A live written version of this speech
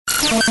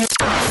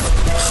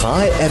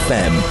Chai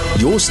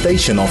FM, your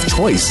station of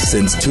choice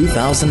since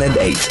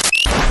 2008.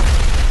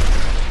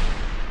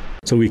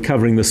 So we're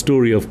covering the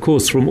story, of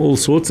course, from all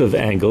sorts of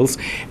angles,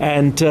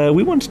 and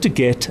we wanted to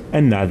get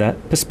another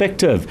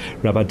perspective.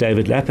 Rabbi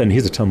David Lapin,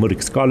 he's a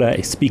Talmudic scholar,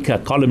 a speaker,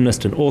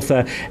 columnist, and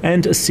author,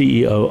 and a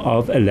CEO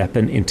of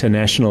Lapin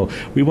International.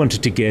 We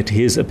wanted to get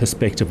his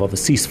perspective of the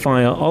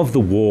ceasefire, of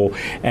the war,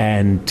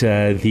 and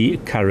the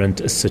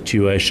current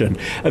situation.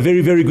 A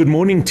very, very good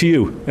morning to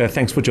you.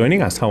 Thanks for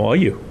joining us. How are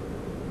you?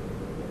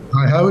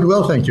 Hi, Howard.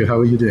 Well, thank you. How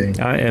are you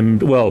doing? I am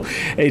well.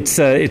 It's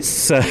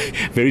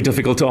very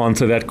difficult to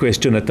answer that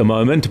question at the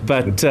moment,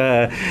 but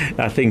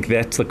I think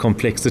that's the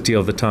complexity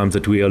of the times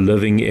that we are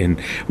living in.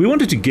 We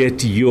wanted to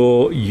get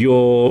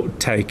your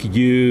take.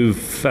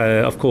 You've,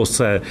 of course,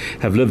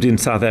 have lived in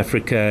South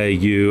Africa.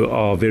 You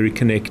are very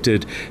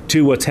connected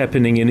to what's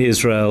happening in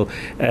Israel.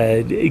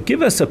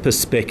 Give us a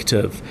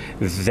perspective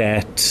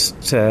that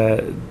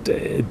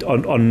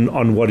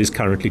on what is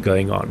currently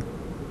going on.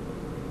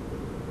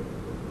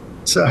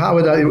 So,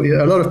 Howard,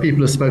 a lot of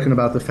people have spoken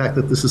about the fact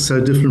that this is so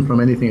different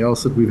from anything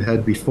else that we've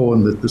had before,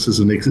 and that this is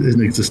an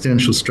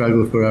existential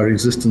struggle for our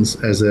existence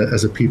as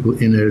a people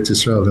in Eretz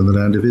Israel, in the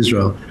land of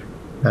Israel.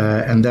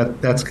 And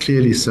that's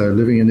clearly so.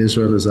 Living in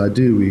Israel as I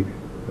do,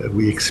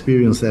 we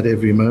experience that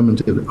every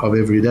moment of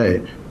every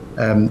day.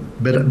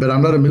 But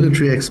I'm not a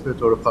military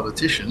expert or a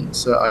politician,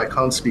 so I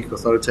can't speak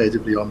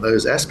authoritatively on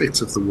those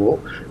aspects of the war,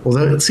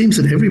 although it seems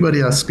that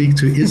everybody I speak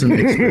to is an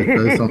expert,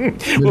 both on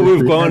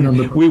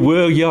we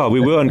were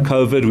on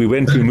COVID, we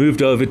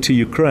moved over to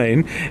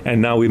Ukraine, and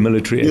now we're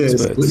military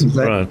experts.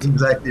 Exactly, right.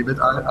 Exactly, but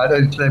I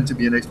don't claim to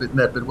be an expert in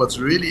that. But what's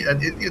really,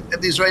 and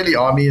the Israeli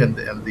army and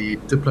the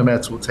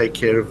diplomats will take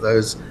care of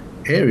those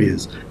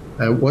areas.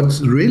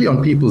 What's really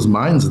on people's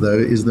minds, though,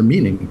 is the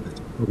meaning.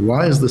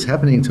 Why is this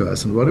happening to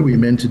us, and what are we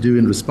meant to do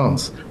in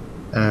response?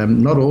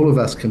 Not all of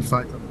us can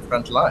fight on the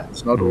front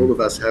lines. Not all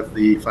of us have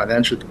the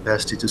financial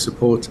capacity to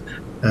support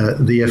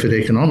the effort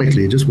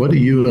economically. Just what do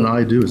you and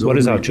I do as what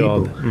is our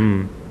people?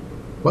 job?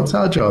 What's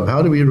our job?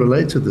 How do we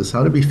relate to this?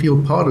 How do we feel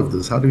part of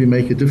this? How do we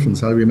make a difference?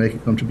 How do we make a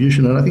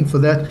contribution? And I think for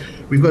that,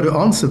 we've got to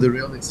answer the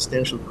real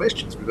existential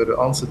questions. We've got to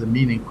answer the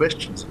meaning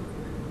questions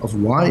of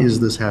why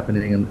is this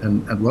happening,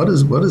 and what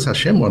does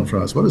Hashem want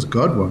from us? What does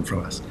God want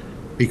from us?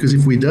 Because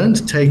if we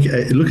don't take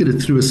a look at it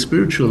through a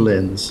spiritual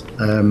lens,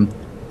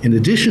 in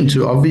addition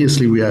to,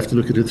 obviously, we have to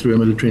look at it through a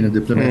military and a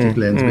diplomatic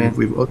lens, but if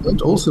we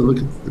don't also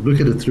look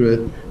at it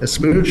through a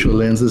spiritual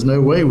lens, there's no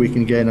way we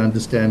can gain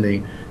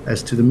understanding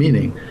as to the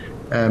meaning.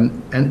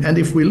 And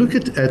if we look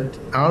at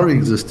our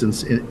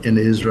existence in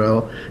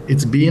Israel,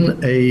 it's been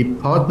a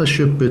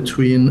partnership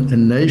between a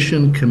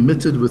nation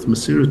committed with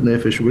Mesirat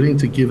Nefesh, willing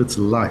to give its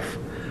life,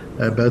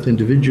 both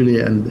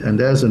individually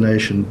and as a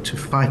nation, to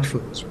fight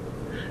for Israel.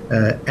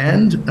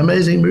 And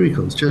amazing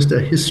miracles, just a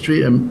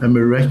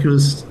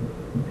miraculous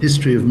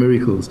history of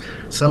miracles,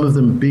 some of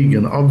them big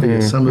and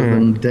obvious, some of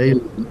them daily,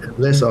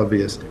 less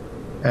obvious.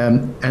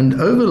 And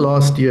over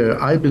last year,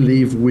 I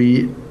believe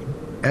we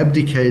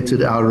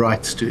abdicated our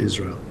rights to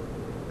Israel,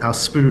 our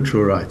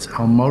spiritual rights,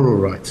 our moral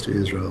rights to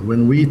Israel,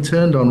 when we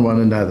turned on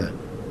one another.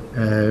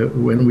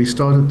 When we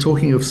started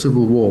talking of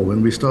civil war,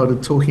 when we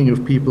started talking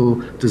of people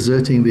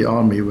deserting the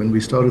army, when we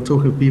started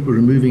talking of people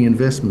removing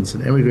investments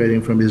and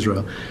emigrating from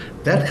Israel,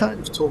 that kind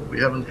of talk we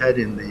haven't had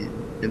in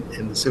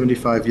the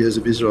 75 years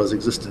of Israel's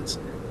existence.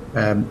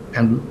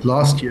 And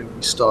last year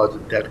we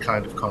started that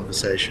kind of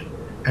conversation.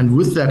 And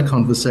with that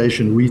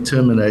conversation, we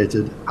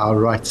terminated our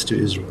rights to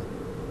Israel.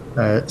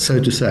 So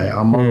to say,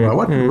 our moral,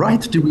 what right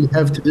do we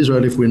have to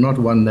Israel if we're not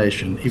one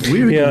nation? If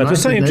we're it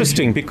was so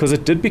interesting because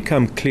it did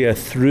become clear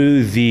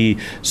through the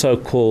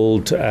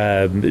so-called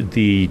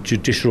the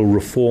judicial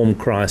reform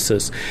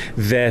crisis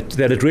that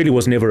it really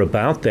was never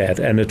about that,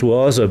 and it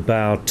was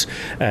about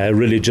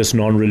religious,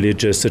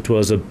 non-religious. It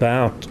was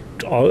about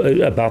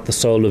the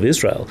soul of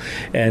Israel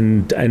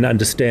and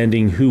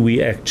understanding who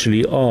we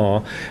actually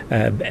are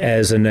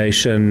as a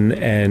nation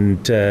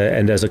and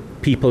as a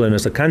people and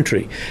as a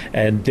country.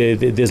 And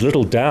there's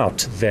little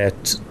doubt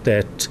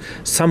that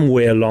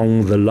somewhere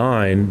along the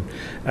line,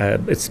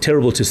 it's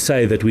terrible to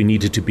say that we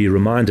needed to be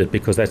reminded,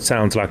 because that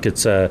sounds like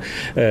it's a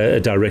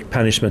direct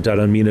punishment. I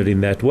don't mean it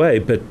in that way,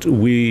 but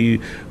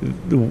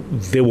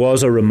there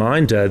was a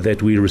reminder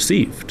that we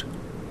received.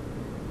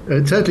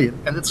 Totally.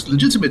 And it's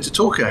legitimate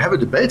to have a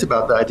debate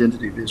about the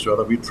identity of Israel.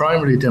 Are we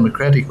primarily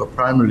democratic or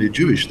primarily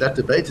Jewish? That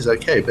debate is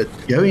okay, but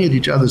going at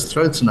each other's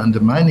throats and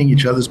undermining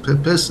each other's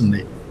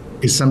personally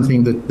is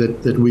something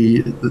that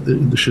we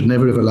should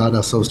never have allowed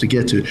ourselves to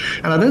get to.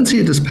 And I don't see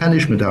it as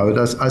punishment, Howard.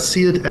 I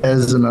see it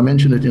as, and I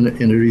mentioned it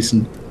in a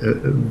recent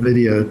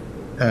video,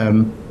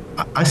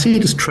 I see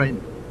it as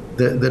training,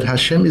 that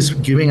Hashem is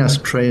giving us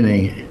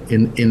training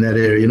in that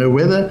area. You know,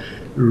 whether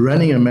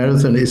running a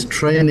marathon is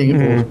training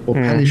or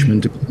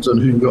punishment depends on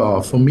who you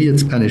are. For me,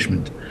 it's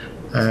punishment.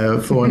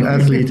 For an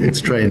athlete, it's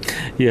training.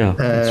 Yeah,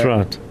 that's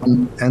right.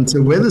 And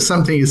so whether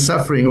something is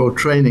suffering or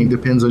training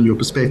depends on your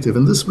perspective.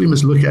 And this we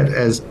must look at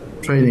as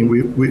training.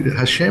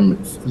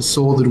 Hashem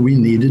saw that we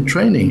needed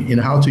training in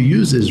how to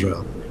use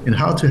Israel. in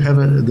how to have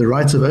the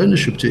rights of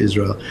ownership to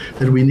Israel,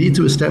 that we need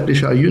to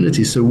establish our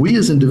unity. So we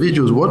as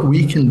individuals, what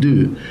we can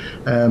do,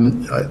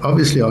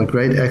 obviously are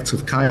great acts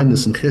of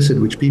kindness and chesed,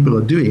 which people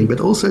are doing, but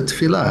also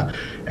tefillah.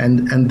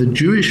 And the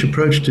Jewish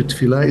approach to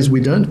tefillah is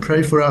we don't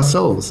pray for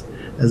ourselves.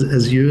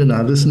 As you and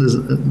our listeners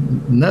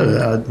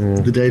know,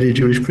 the daily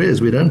Jewish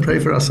prayers, we don't pray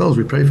for ourselves,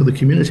 we pray for the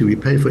community, we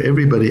pray for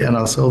everybody and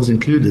ourselves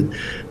included.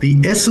 The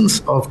essence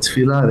of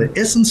tefillah, the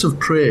essence of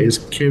prayer is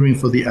caring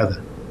for the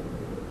other.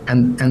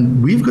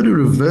 And we've got to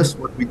reverse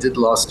what we did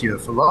last year.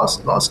 For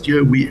last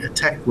year, we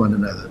attacked one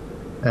another.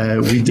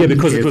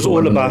 Because it was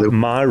all about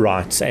my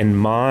rights and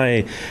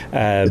my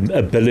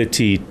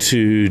ability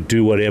to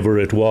do whatever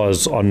it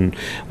was on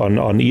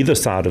either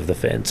side of the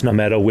fence, no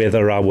matter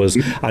whether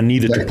I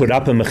needed to put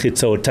up a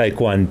mechitza or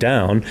take one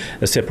down,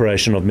 a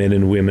separation of men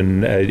and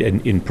women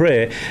in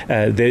prayer.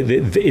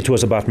 It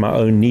was about my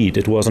own need.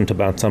 It wasn't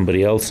about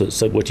somebody else's.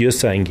 So what you're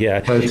saying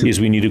here is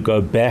we need to go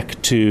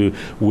back to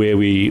where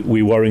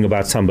we're worrying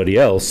about somebody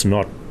else,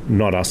 not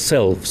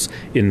ourselves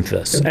in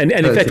this. And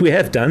in fact, we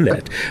have done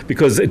that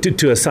because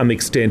to some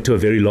extent, to a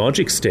very large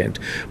extent,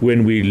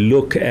 when we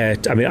look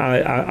at,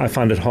 I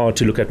find it hard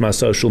to look at my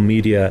social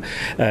media,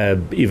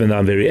 even though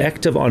I'm very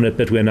active on it,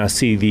 but when I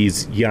see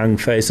these young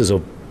faces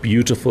of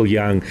beautiful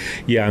young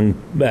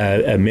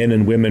men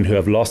and women who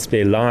have lost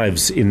their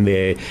lives in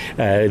they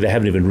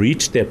haven't even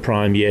reached their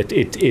prime yet.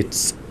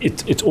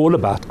 It's all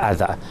about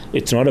other.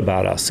 It's not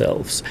about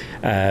ourselves.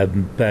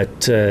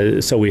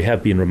 So we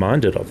have been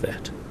reminded of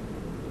that.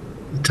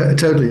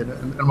 Totally,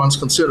 and one's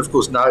concern, of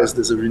course, now is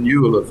there's a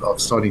renewal of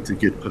starting to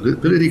get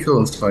political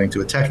and starting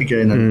to attack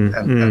again,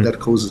 and that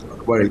causes a lot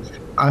of worry.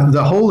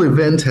 The whole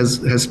event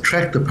has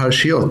tracked the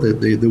parshiot,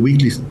 the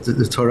weekly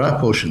the Torah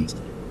portions.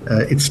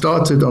 It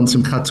started on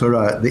Simchat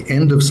Torah, the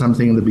end of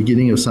something and the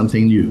beginning of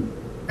something new,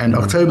 and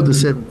October the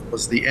 7th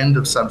was the end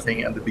of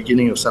something and the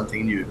beginning of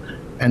something new.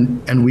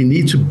 And we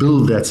need to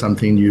build that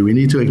something new. We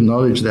need to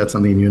acknowledge that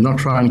something new, not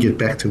try and get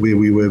back to where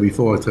we were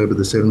before October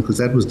the 7th, because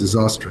that was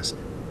disastrous.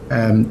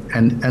 And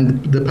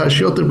the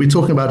parshiot that we're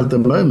talking about at the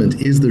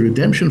moment is the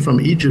redemption from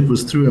Egypt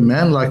was through a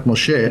man like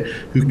Moshe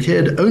who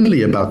cared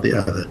only about the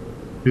other,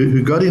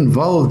 who got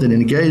involved and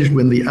engaged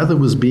when the other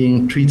was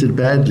being treated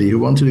badly, who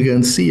wanted to go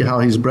and see how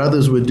his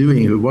brothers were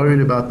doing, who worried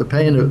about the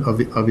pain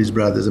of his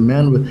brothers, a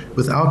man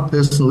without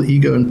personal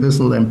ego and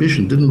personal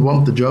ambition, didn't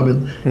want the job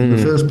in the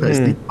first place,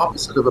 the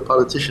opposite of a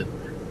politician.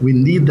 We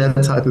need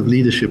that type of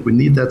leadership. We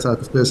need that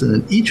type of person.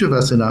 And each of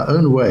us in our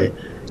own way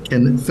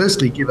can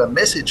firstly give a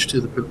message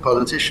to the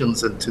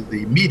politicians and to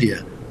the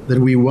media that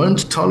we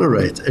won't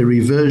tolerate a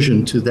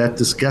reversion to that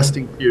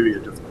disgusting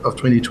period of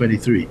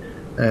 2023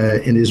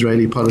 in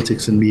Israeli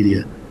politics and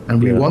media.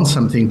 And we want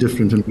something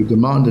different, and we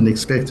demand and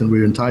expect, and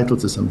we're entitled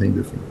to something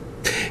different.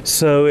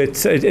 So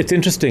it's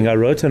interesting. I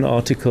wrote an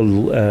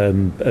article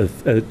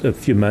a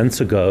few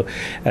months ago,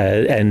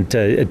 and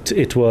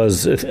it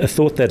was a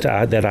thought that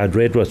I'd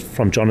read was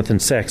from Jonathan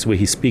Sachs, where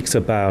he speaks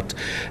about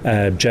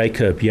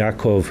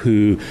Yaakov,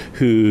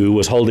 who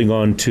was holding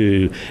on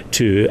to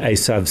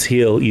Esau's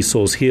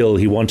heel.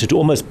 He wanted to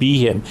almost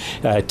be him,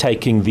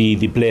 taking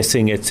the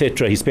blessing,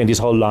 etc. He spent his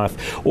whole life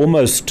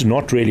almost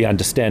not really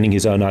understanding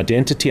his own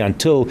identity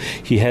until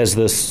he has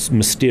this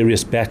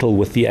mysterious battle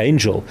with the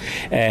angel,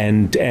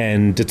 and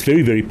it's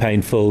very, very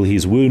painful.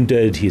 He's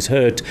wounded, he's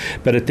hurt,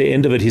 but at the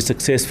end of it, he's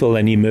successful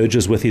and he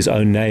merges with his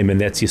own name, and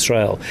that's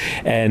Israel.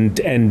 And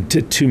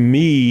to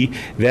me,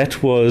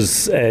 that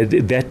was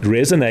that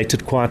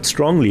resonated quite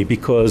strongly,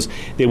 because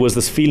there was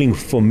this feeling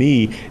for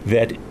me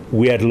that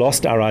we had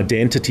lost our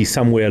identity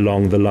somewhere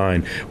along the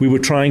line. We were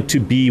trying to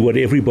be what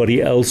everybody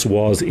else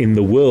was in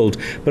the world,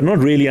 but not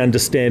really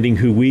understanding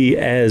who we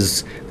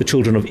as the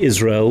children of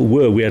Israel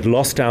were. We had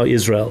lost our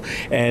Israel.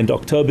 And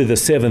October the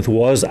 7th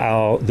was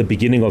the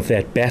beginning of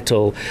that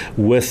battle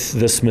with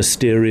this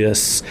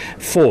mysterious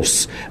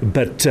force.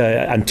 But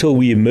until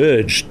we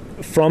emerged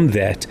from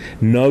that,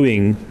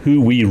 knowing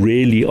who we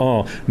really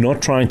are,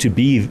 not trying to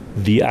be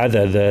the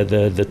other,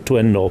 the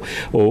twin or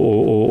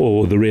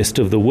the rest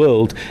of the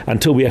world,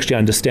 until we actually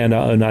understand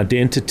our own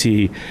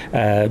identity,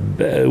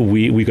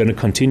 we're going to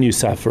continue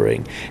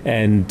suffering.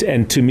 And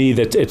to me,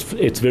 that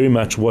it's very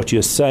much what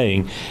you're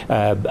saying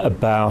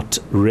about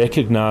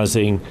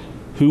recognizing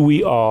who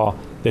we are,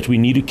 that we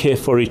need to care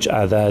for each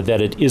other,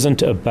 that it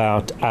isn't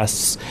about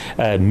us,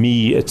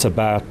 me, it's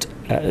about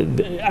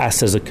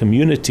us as a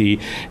community,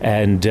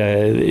 and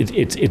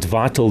it's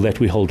vital that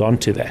we hold on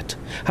to that.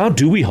 How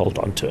do we hold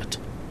on to it?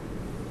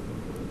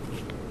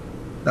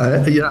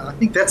 I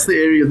think that's the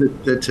area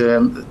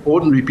that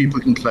ordinary people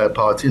can play a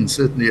part in.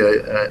 Certainly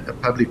a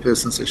public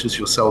person such as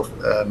yourself,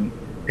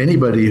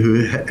 anybody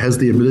who has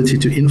the ability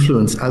to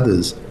influence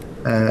others,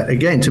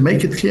 again, to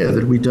make it clear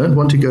that we don't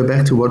want to go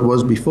back to what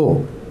was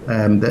before.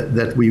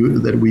 That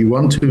we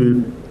want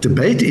to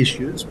debate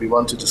issues, we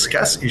want to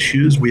discuss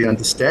issues, we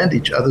understand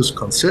each other's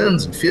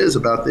concerns and fears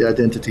about the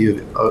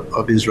identity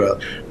of Israel.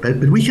 But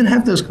we can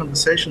have those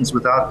conversations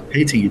without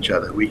hating each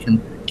other. We can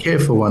care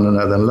for one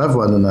another and love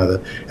one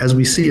another, as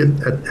we see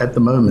it at the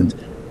moment.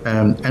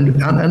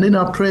 And in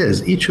our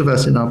prayers, each of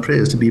us in our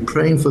prayers, to be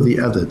praying for the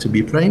other, to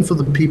be praying for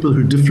the people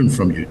who are different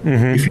from you.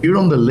 If you're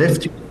on the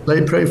left, you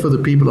pray for the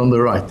people on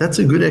the right. That's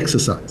a good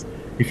exercise.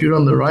 If you're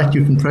on the right,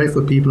 you can pray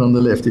for people on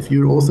the left. If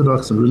you're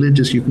Orthodox and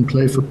religious, you can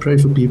pray for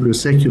people who are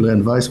secular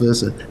and vice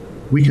versa.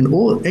 We can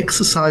all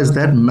exercise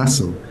that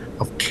muscle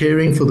of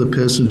caring for the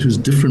person who's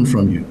different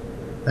from you.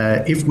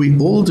 If we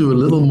all do a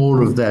little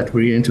more of that,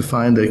 we're going to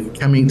find a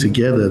coming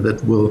together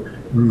that will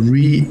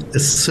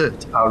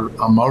reassert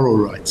our moral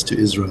rights to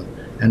Israel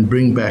and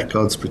bring back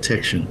God's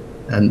protection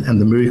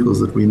and the miracles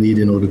that we need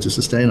in order to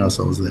sustain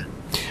ourselves there.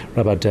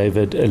 Rabbi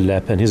David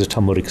Lapin, he's a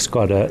talmudic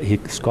scholar,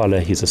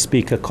 he's a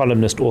speaker,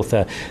 columnist,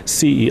 author,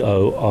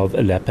 CEO of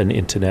Lapin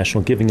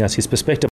International, giving us his perspective.